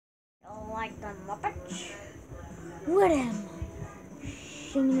like the muppets? What am I?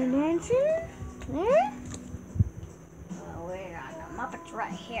 Singing and dancing? Eh? Well, we're on the muppets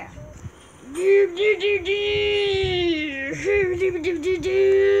right here. Yeah!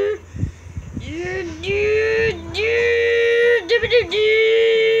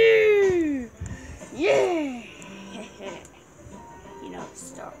 You know the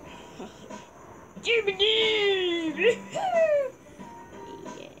story.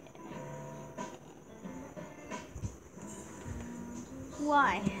 Yeah.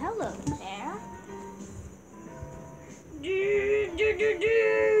 Why, hello there.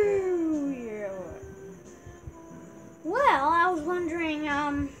 Well, I was wondering, you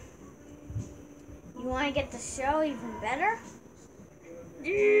want to get the show even better?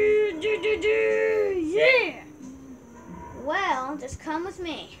 Yeah! Well, just come with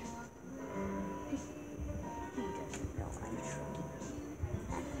me. He doesn't know I'm tricky.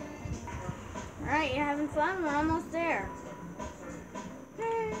 Alright, you having fun? We're almost there.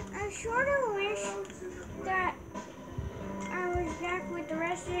 I sort of wish that I was back with the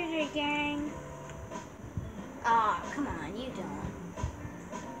rest of the gang. Aw, come on, you don't.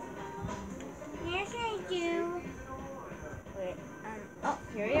 Yes, I do. Wait, oh,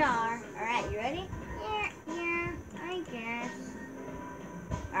 here we are. Alright, you ready? Yeah, I guess.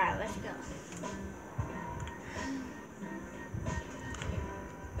 Alright, let's go.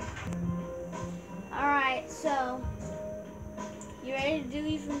 Alright, so, you ready to do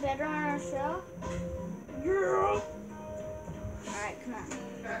even better on our show? Yeah. Alright, come on.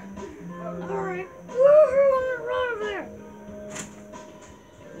 Alright. Woohoo! I'm right over there.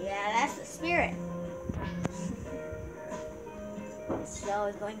 Yeah, that's the spirit. This show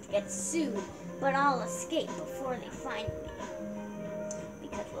is going to get sued, but I'll escape before they find me.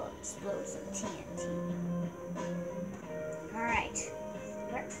 Because we'll explode some TNT. Alright.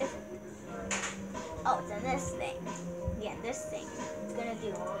 Where is it? Oh, it's in this thing. Yeah, this thing. It's gonna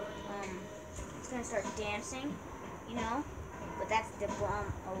do, it's gonna start dancing, you know? But that's the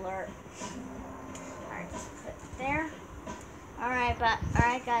bomb alert. Alright, just put it there. Alright,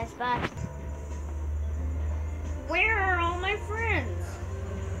 guys, bye. Where are all my friends?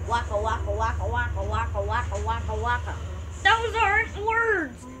 Waka waka waka waka waka waka waka waka. Those aren't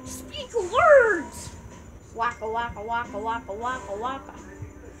words. Speak words. Waka waka waka waka waka waka.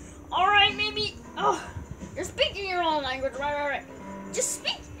 Alright, maybe. Oh, you're speaking your own language, right. Just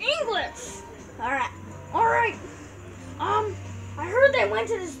speak English. Alright. Alright. I heard they went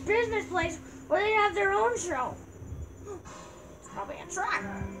to this business place where they have their own show. It's probably a track.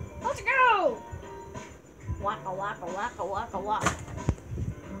 Let's go. Waka waka waka waka waka.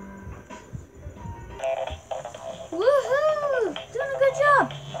 Woohoo! Doing a good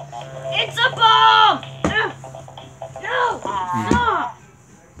job. It's a bomb! No! Stop!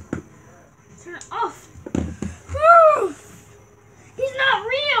 Turn it off. Whew. He's not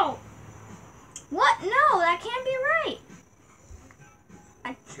real. What? No, that can't be right.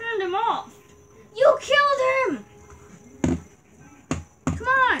 I turned him off. You killed him! Come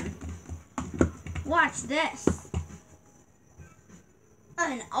on. Watch this.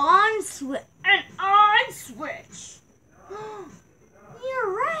 An on switch. An on switch.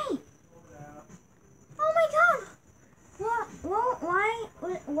 You're right. Oh my god.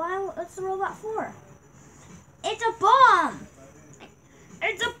 Why? What's the robot for? It's a bomb.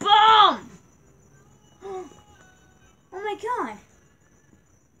 It's a bomb. Oh my god.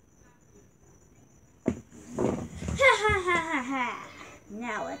 Ha ha ha ha ha.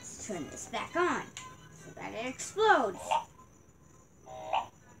 Now let's turn this back on so that it explodes.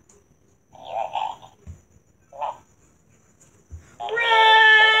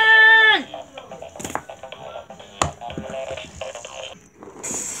 Run!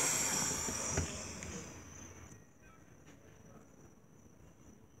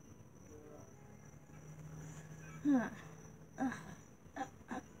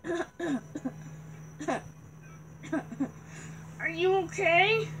 Are you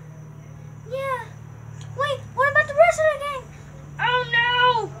okay? Yeah. Wait, what about the rest of the gang? Oh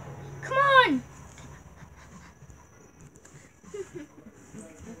no! Come on!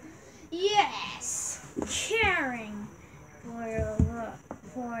 Yes! Caring for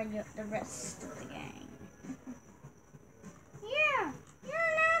the rest of the gang. Yeah,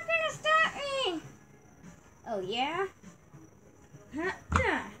 you're not gonna stop me! Oh, yeah? Huh?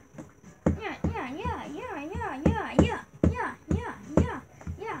 Yeah. Yeah. No!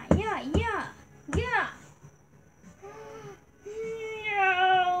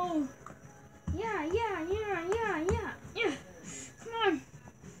 Yeah. Come on.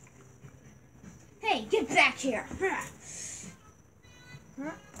 Hey, get back here.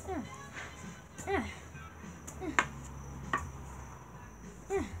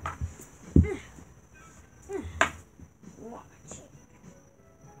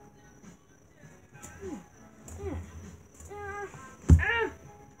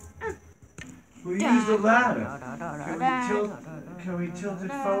 We'll use the ladder. Can we tilt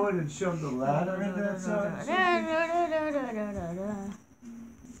it forward and show the ladder in that side?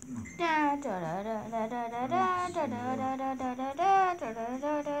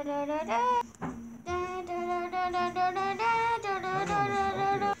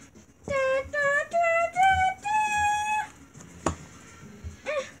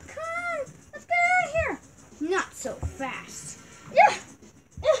 Not so fast.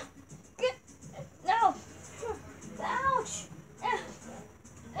 No. Ouch.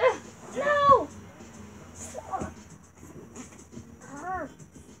 No.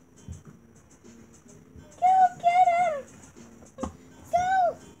 Go get him. Go.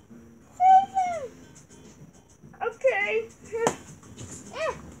 Save him. Okay.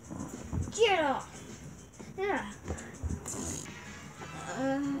 Get off.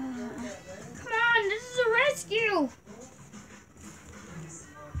 Come on, this is a rescue.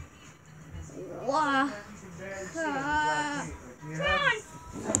 Wow. Come on.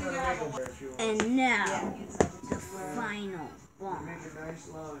 And now, the final bomb.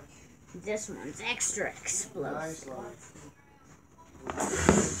 This one's extra explosive.